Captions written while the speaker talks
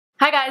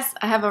Hi guys,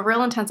 I have a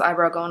real intense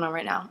eyebrow going on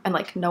right now and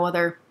like no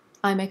other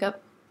eye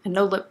makeup and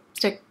no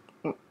lipstick.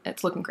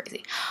 It's looking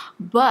crazy.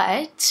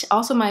 But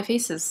also my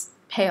face is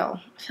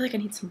pale. I feel like I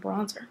need some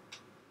bronzer.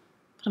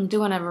 But I'm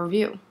doing a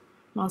review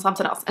on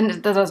something else and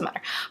that doesn't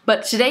matter.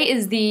 But today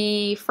is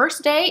the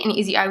first day in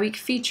Easy Eye Week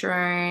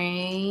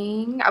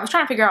featuring, I was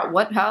trying to figure out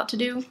what palette to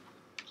do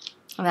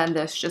and then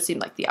this just seemed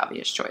like the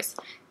obvious choice.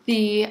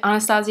 The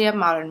Anastasia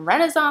Modern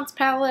Renaissance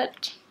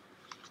palette.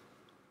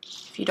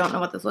 If you don't know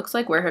what this looks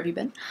like, where have you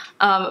been?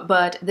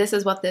 But this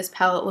is what this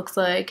palette looks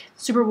like.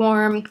 Super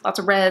warm, lots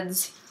of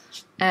reds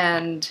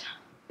and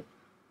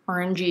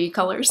orangey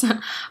colors.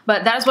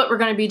 But that is what we're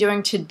going to be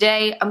doing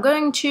today. I'm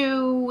going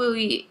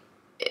to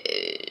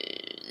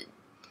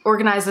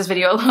organize this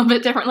video a little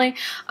bit differently.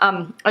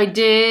 I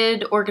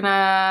did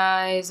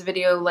organize a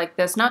video like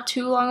this not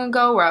too long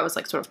ago where I was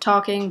like sort of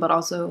talking, but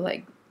also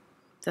like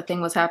the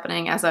thing was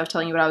happening as I was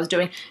telling you what I was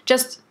doing,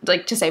 just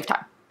like to save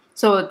time.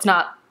 So it's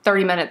not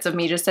 30 minutes of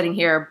me just sitting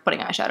here putting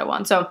eyeshadow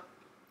on. So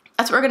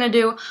that's what we're gonna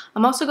do.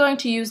 I'm also going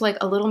to use like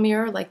a little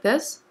mirror like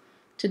this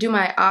to do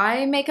my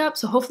eye makeup.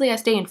 So hopefully I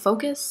stay in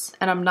focus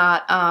and I'm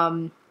not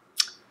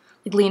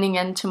like leaning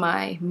into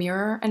my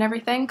mirror and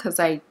everything because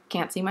I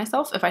can't see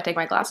myself if I take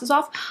my glasses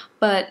off.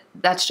 But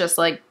that's just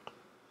like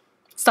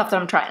stuff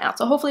that I'm trying out.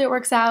 So hopefully it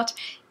works out.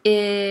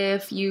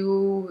 If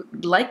you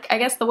like, I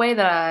guess, the way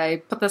that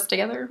I put this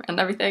together and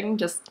everything,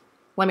 just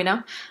let me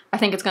know. I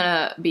think it's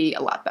gonna be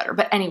a lot better.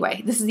 But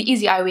anyway, this is the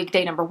Easy Eye Week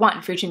day number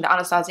 1 featuring the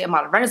Anastasia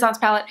Modern Renaissance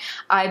palette.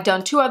 I've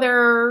done 2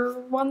 other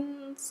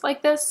ones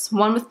like this.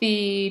 One with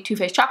the Too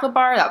Faced chocolate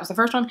bar, that was the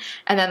first one,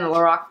 and then the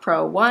Lorac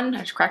Pro one.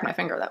 I just cracked my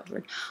finger, that was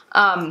weird.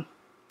 And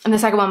the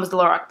second one was the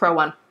Lorac Pro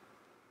one.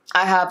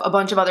 I have a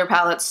bunch of other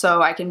palettes,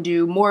 so I can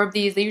do more of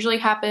these. They usually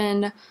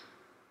happen.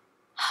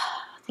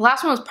 The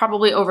last one was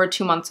probably over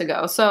 2 months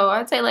ago, so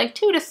I'd say like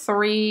 2 to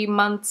 3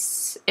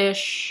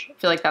 months-ish. I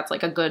feel like that's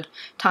like a good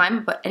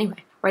time, but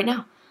anyway, right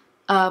now,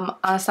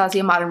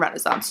 Anastasia Modern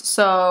Renaissance.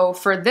 So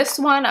for this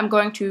one, I'm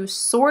going to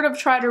sort of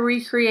try to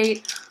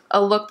recreate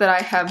a look that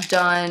I have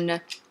done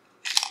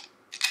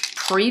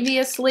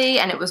previously,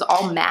 and it was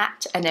all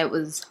matte, and it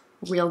was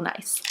real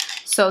nice.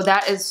 So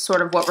that is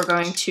sort of what we're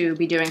going to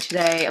be doing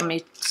today. Let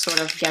me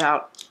sort of get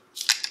out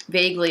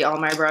vaguely all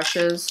my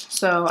brushes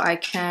so I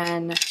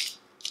can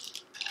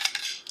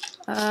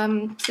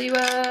see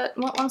what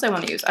ones I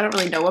want to use. I don't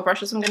really know what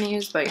brushes I'm going to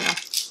use, but you know,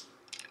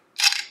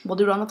 we'll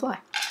do it on the fly.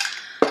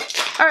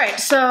 Alright,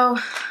 so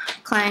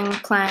clang,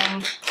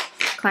 clang,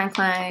 clang,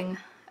 clang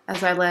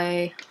as I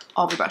lay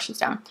all the brushes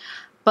down.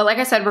 But like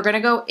I said, we're going to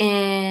go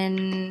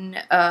in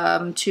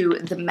to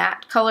the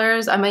matte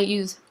colors. I might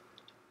use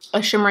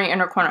a shimmery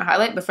inner corner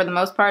highlight, but for the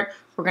most part,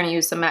 we're going to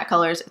use some matte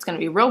colors. It's going to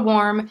be real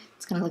warm.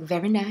 It's going to look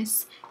very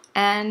nice.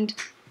 And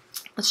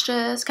let's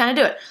just kind of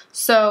do it.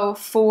 So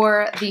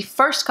for the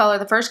first color,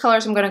 the first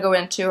colors I'm going to go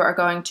into are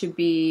going to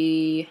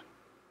be,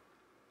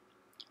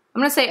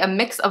 I'm going to say a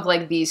mix of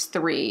like these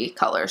 3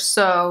 colors.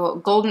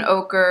 So golden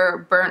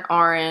ochre, burnt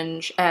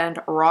orange, and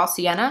raw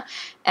sienna.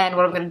 And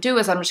what I'm going to do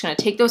is I'm just going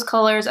to take those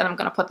colors and I'm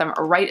going to put them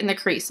right in the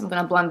crease. I'm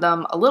going to blend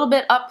them a little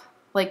bit up,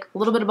 like a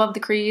little bit above the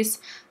crease,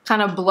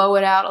 kind of blow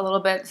it out a little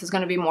bit. This is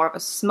going to be more of a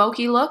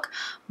smoky look.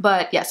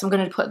 But yes, I'm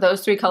going to put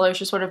those 3 colors,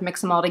 just sort of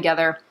mix them all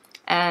together.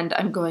 And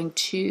I'm going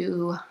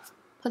to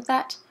put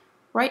that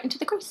right into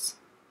the crease.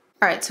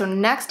 Alright, so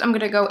next I'm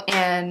going to go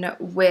in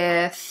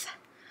with,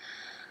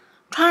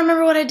 I'm trying to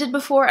remember what I did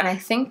before, and I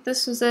think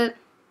this was it.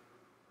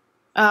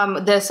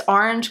 This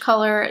orange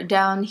color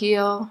down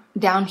here,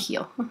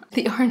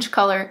 the orange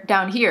color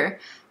down here.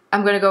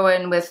 I'm going to go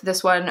in with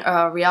this one,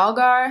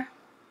 Realgar.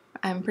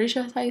 I'm pretty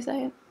sure that's how you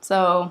say it.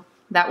 So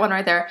that one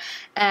right there.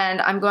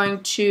 And I'm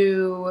going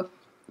to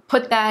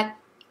put that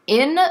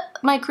in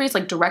my crease,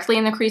 like directly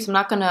in the crease. I'm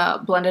not going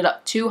to blend it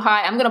up too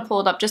high. I'm going to pull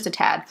it up just a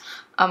tad,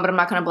 but I'm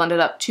not going to blend it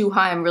up too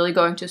high. I'm really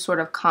going to sort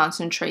of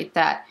concentrate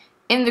that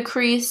in the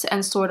crease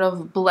and sort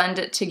of blend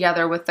it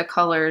together with the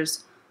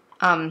colors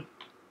that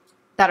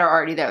are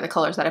already there, the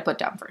colors that I put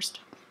down first.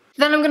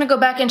 Then I'm going to go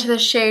back into the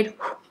shade.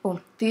 Oh,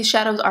 these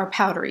shadows are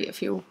powdery,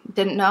 if you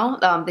didn't know.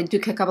 They do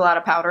kick up a lot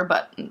of powder,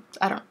 but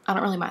I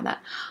don't really mind that.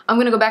 I'm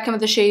going to go back in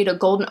with the shade of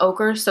Golden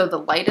Ochre, so the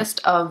lightest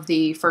of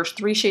the first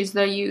 3 shades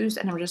that I used,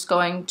 and I'm just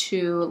going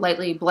to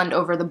lightly blend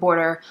over the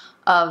border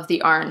of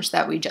the orange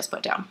that we just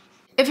put down.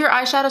 If your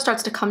eyeshadow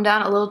starts to come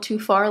down a little too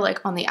far,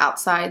 like on the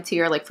outsides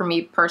here, like for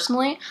me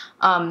personally,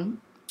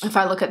 if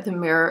I look at the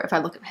mirror, if I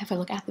look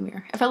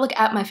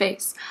at my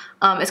face,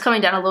 it's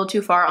coming down a little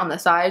too far on the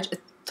sides.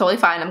 It's totally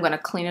fine. I'm going to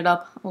clean it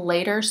up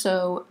later,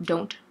 so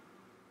don't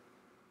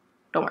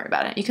worry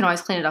about it. You can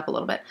always clean it up a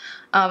little bit.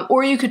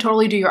 Or you could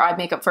totally do your eye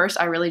makeup first.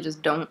 I really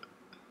just don't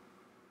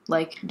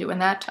like doing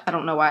that. I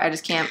don't know why. I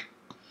just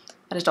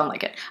don't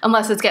like it.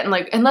 Unless it's getting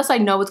like, unless I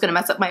know it's going to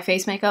mess up my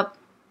face makeup,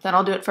 then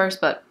I'll do it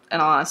first. But in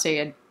all honesty,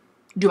 I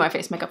do my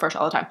face makeup first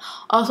all the time.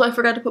 Also, I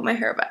forgot to put my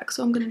hair back,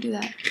 so I'm going to do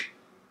that.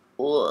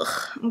 Ugh,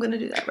 I'm going to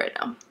do that right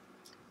now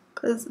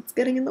because it's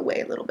getting in the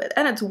way a little bit.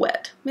 And it's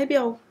wet. Maybe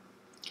I'll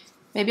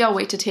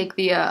wait to take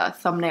the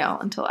thumbnail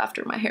until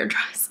after my hair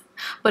dries.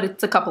 but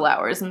it's a couple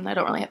hours and I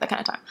don't really have that kind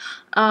of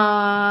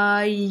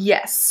time.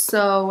 Yes,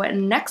 so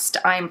next,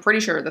 I'm pretty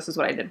sure this is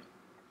what I did.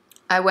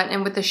 I went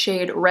in with the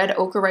shade Red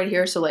Ochre right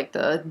here, so like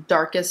the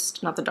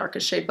darkest, not the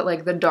darkest shade, but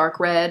like the dark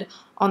red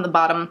on the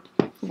bottom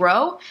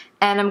row.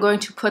 And I'm going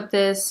to put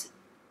this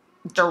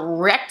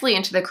directly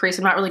into the crease.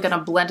 I'm not really going to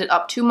blend it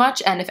up too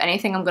much, and if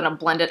anything, I'm going to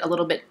blend it a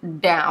little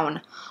bit down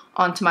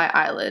onto my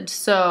eyelid.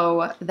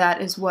 So that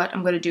is what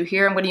I'm going to do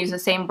here. I'm going to use the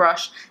same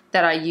brush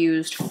that I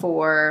used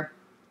for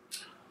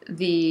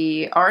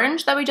the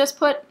orange that we just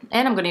put,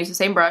 and I'm going to use the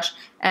same brush,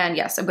 and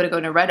yes, I'm going to go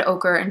into Red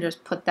Ochre and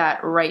just put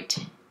that right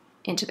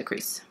into the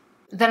crease.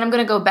 Then I'm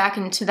going to go back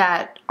into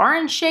that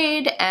orange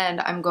shade, and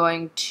I'm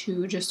going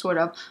to just sort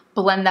of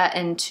blend that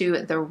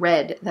into the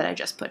red that I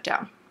just put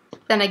down.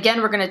 Then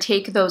again, we're going to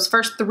take those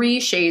first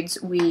three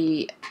shades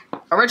we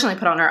originally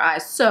put on our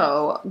eyes,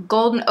 so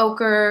Golden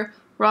Ochre,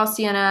 Raw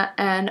Sienna,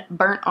 and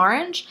Burnt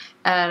Orange,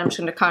 and I'm just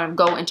going to kind of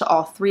go into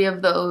all three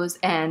of those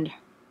and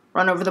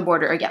run over the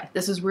border again.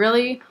 This is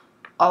really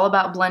all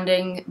about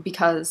blending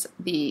because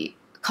the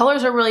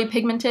colors are really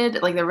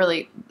pigmented, like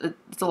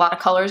it's a lot of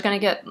colors going to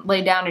get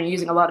laid down and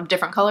using a lot of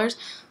different colors.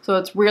 So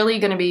it's really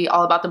going to be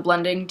all about the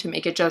blending to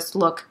make it just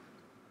look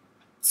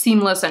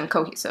seamless and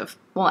cohesive.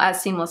 Well,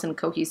 as seamless and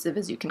cohesive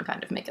as you can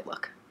kind of make it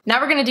look. Now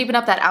we're going to deepen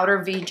up that outer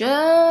V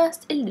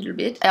just a little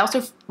bit. I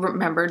also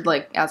remembered,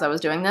 like, as I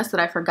was doing this, that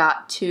I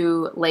forgot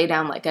to lay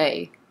down like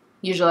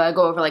usually I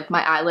go over like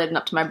my eyelid and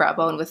up to my brow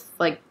bone with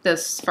like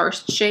this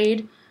first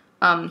shade,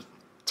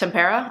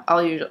 Tempera.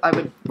 I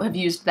would have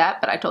used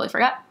that, but I totally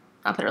forgot.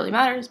 Not that it really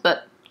matters,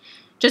 but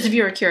just if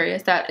you were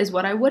curious, that is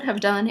what I would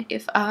have done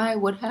if I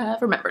would have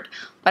remembered,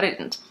 but I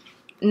didn't.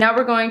 Now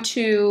we're going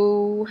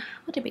to,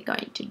 what are we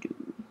going to do?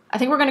 I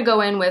think we're going to go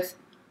in with,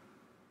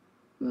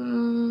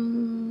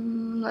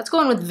 let's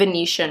go in with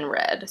Venetian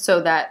Red,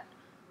 so that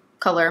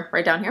color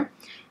right down here.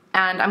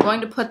 And I'm going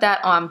to put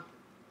that on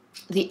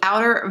the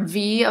outer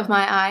V of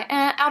my eye,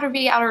 outer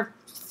V, outer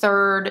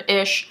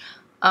third-ish,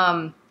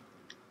 well,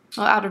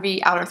 outer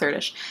V, outer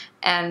third-ish.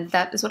 And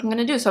that is what I'm going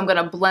to do. So I'm going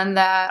to blend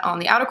that on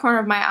the outer corner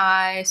of my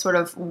eye, sort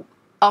of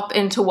up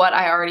into what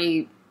I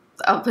already,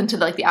 up into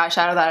like the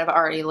eyeshadow that I've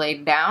already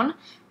laid down,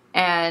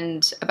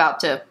 and about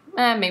to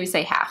maybe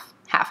say half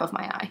of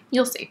my eye.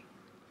 You'll see.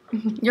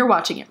 You're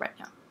watching it right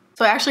now.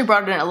 So I actually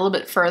brought it in a little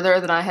bit further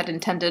than I had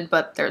intended,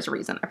 but there's a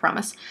reason, I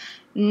promise.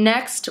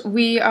 Next,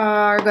 we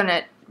are going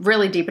to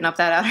really deepen up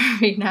that outer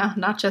V now,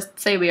 not just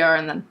say we are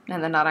and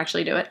then not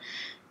actually do it.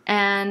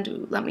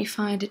 And let me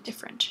find a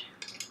different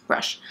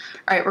brush.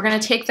 All right, we're going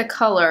to take the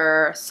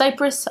color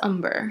Cypress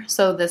Umber,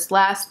 so this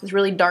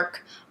really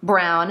dark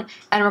brown,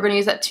 and we're going to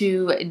use that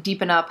to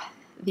deepen up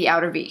the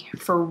outer V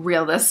for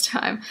real this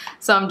time.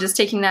 So I'm just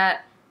taking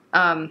that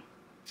and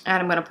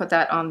I'm going to put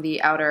that on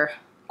the outer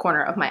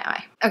corner of my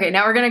eye. Okay,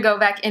 now we're going to go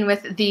back in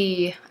with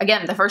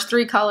again, the first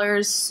three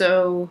colors,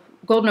 so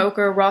Golden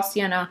Ochre, Raw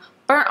Sienna,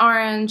 Burnt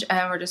Orange,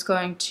 and we're just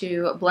going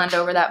to blend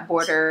over that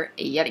border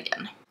yet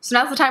again. So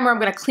now's the time where I'm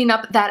going to clean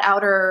up that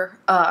outer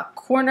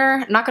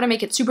corner. I'm not going to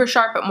make it super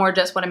sharp, but more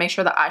just want to make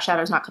sure the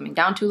eyeshadow is not coming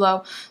down too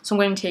low. So I'm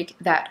going to take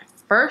that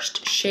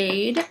first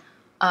shade,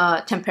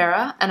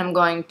 Tempera, and I'm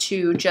going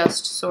to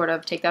just sort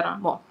of take that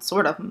on, well,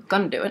 sort of, I'm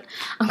going to do it.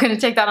 I'm going to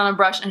take that on a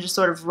brush and just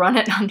sort of run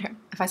it under.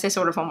 If I say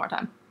sort of one more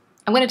time.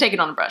 I'm going to take it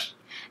on a brush,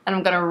 and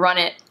I'm going to run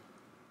it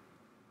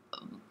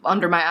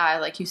under my eye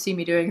like you see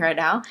me doing right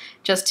now,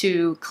 just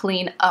to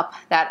clean up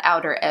that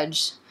outer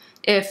edge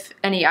if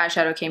any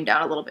eyeshadow came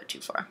down a little bit too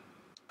far.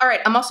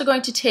 Alright, I'm also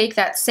going to take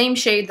that same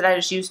shade that I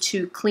just used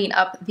to clean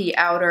up the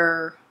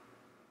outer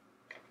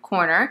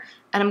corner,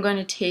 and I'm going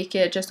to take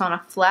it just on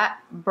a flat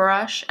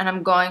brush, and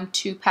I'm going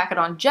to pack it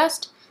on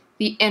just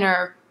the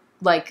inner,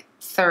 like,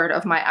 third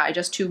of my eye,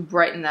 just to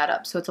brighten that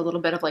up, so it's a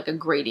little bit of like a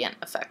gradient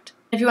effect.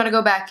 If you want to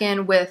go back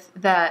in with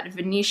that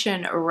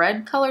Venetian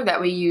Red color that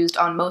we used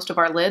on most of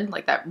our lid,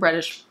 like that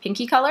reddish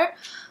pinky color,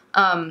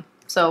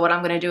 so what I'm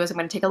going to do is I'm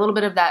going to take a little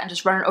bit of that and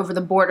just run it over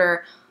the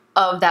border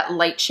of that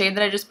light shade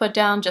that I just put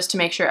down, just to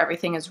make sure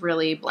everything is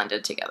really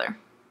blended together.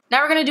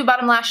 Now we're going to do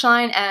bottom lash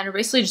line, and we're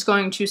basically just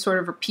going to sort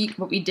of repeat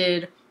what we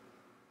did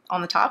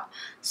on the top.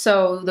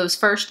 So those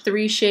first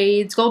three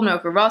shades, Golden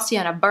Ochre, Raw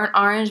Sienna, Burnt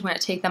Orange, I'm going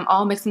to take them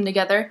all, mix them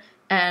together,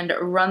 and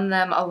run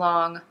them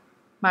along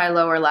my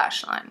lower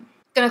lash line.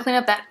 I'm going to clean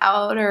up that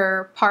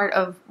outer part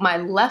of my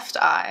left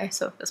eye,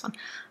 so this one,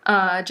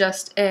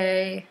 just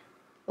a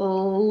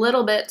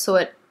little bit so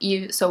it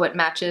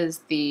matches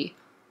the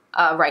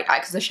right eye,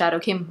 because the shadow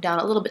came down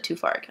a little bit too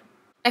far again.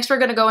 Next we're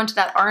going to go into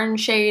that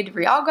orange shade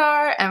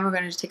Realgar, and we're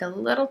going to just take a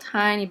little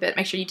tiny bit,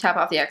 make sure you tap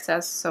off the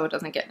excess so it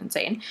doesn't get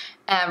insane,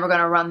 and we're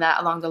going to run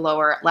that along the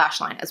lower lash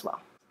line as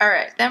well.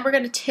 Alright, then we're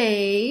going to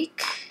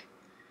take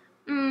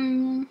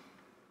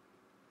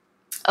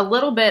a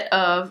little bit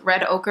of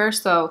Red Ochre,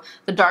 so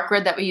the dark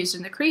red that we used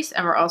in the crease,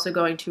 and we're also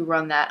going to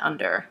run that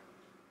under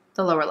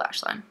the lower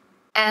lash line.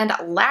 And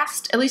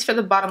last, at least for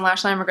the bottom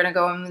lash line, we're going to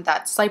go in with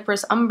that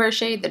Cypress Umber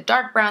shade, the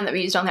dark brown that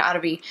we used on the outer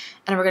V,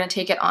 and we're going to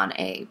take it on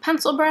a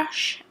pencil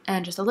brush,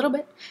 and just a little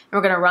bit, and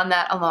we're going to run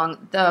that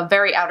along the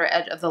very outer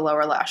edge of the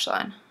lower lash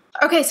line.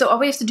 Okay, so all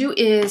we have to do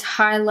is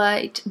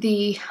highlight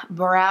the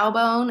brow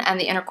bone and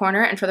the inner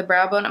corner, and for the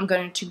brow bone I'm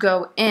going to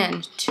go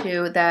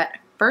into that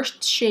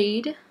first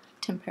shade,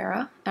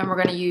 Tempera, and we're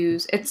going to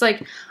use, it's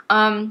like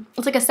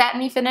a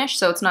satiny finish,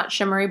 so it's not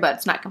shimmery but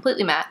it's not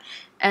completely matte,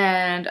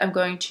 and I'm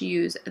going to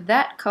use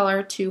that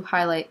color to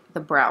highlight the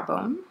brow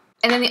bone.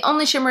 And then the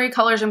only shimmery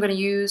colors I'm going to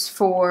use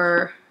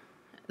for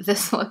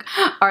this look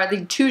are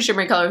the two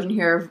shimmery colors in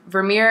here,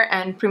 Vermeer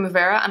and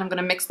Primavera, and I'm going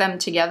to mix them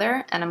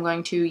together, and I'm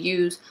going to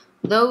use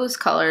those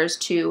colors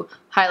to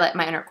highlight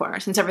my inner corner.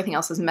 Since everything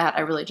else is matte,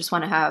 I really just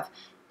want to have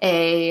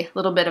a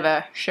little bit of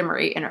a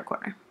shimmery inner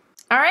corner.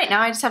 Alright,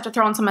 now I just have to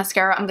throw on some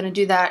mascara. I'm going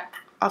to do that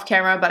off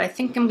camera, but I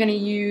think I'm going to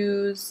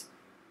use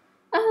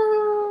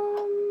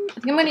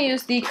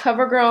the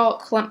CoverGirl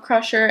Clump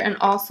Crusher and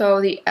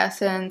also the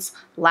Essence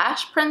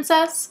Lash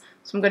Princess.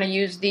 So I'm going to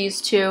use these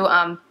two,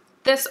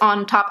 this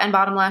on top and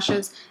bottom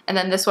lashes, and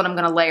then this one I'm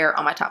going to layer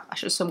on my top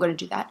lashes. So I'm going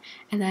to do that,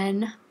 and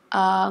then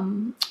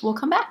we'll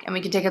come back and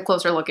we can take a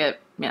closer look at,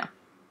 you know,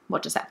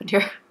 what just happened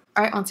here.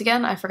 Alright, once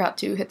again, I forgot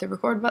to hit the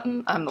record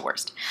button. I'm the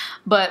worst.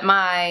 But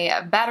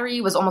my battery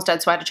was almost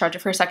dead, so I had to charge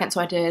it for a second, so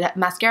I did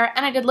mascara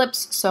and I did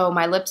lips. So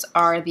my lips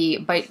are the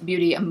Bite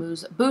Beauty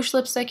Amuse Bouche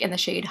lipstick in the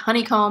shade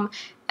Honeycomb,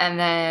 and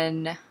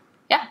then,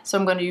 yeah, so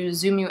I'm going to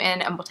zoom you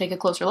in and we'll take a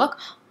closer look.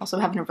 Also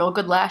having a real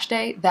good lash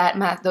day.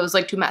 Those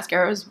like two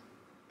mascaras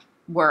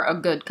were a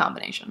good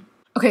combination.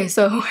 Okay,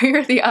 so here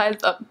are the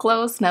eyes up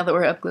close, now that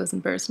we're up close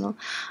and personal.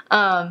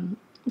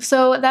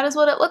 So that is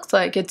what it looks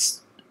like.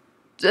 It's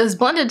as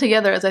blended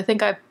together as I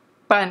think I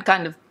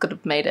kind of could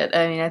have made it.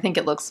 I mean, I think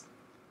it looks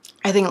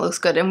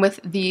good. And with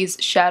these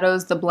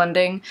shadows, the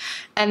blending,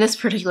 and this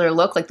particular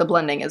look, like the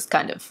blending is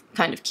kind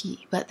of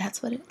key, but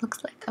that's what it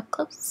looks like up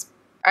close.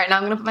 Alright, now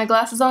I'm gonna put my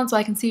glasses on so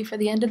I can see for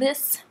the end of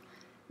this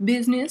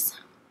business.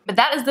 But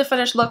that is the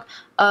finished look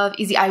of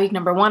Easy Eye Week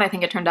number 1. I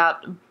think it turned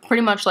out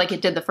pretty much like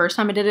it did the first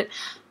time I did it.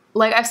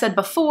 Like I've said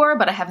before,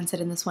 but I haven't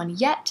said in this one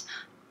yet,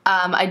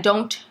 I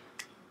don't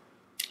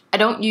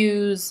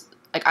use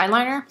like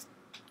eyeliner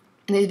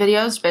in these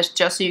videos, but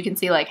just so you can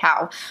see like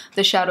how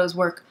the shadows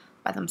work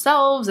by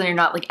themselves, and you're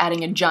not like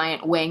adding a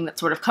giant wing that's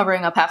sort of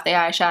covering up half the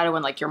eyeshadow,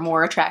 and like you're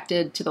more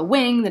attracted to the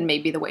wing than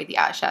maybe the way the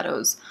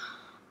eyeshadows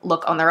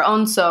look on their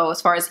own. So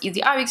as far as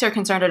Easy Eye Weeks are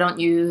concerned, I don't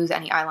use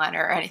any eyeliner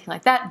or anything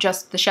like that,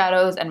 just the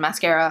shadows and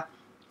mascara,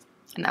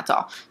 and that's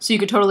all. So you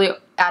could totally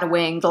add a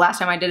wing. The last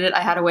time I did it, I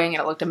had a wing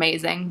and it looked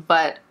amazing,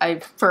 but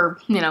for,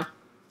 you know,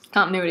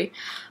 continuity,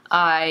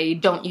 I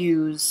don't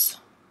use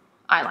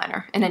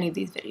eyeliner in any of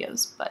these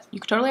videos, but you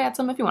could totally add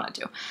some if you wanted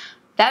to.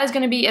 That is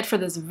going to be it for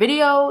this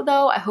video,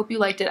 though. I hope you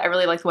liked it. I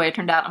really like the way it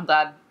turned out. I'm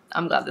glad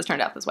this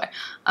turned out this way.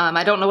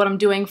 I don't know what I'm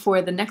doing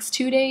for the next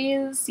 2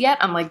 days yet.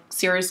 I'm like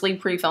seriously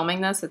pre-filming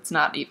this. It's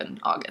not even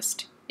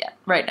August yet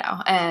right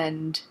now,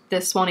 and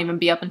this won't even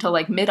be up until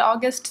like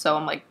mid-August, so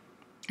I'm like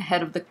I'm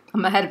ahead of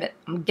it.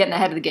 I'm getting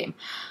ahead of the game.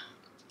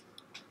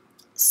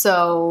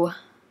 So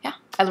yeah,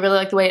 I really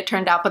like the way it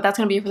turned out, but that's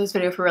going to be it for this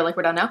video for real. Like,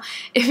 we're done now.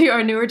 If you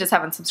are new or just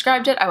haven't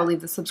subscribed yet, I will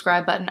leave the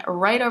subscribe button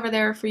right over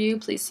there for you.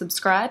 Please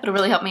subscribe. It'll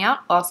really help me out.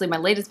 I'll also leave my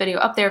latest video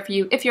up there for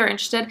you if you're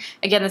interested.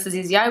 Again, this is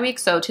Easy Eye Week,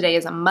 so today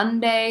is a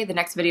Monday. The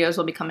next videos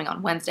will be coming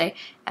on Wednesday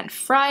and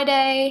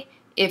Friday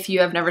if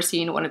you have never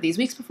seen one of these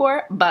weeks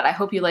before, but I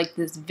hope you liked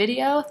this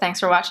video. Thanks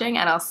for watching,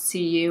 and I'll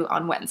see you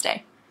on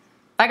Wednesday.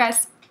 Bye,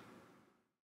 guys.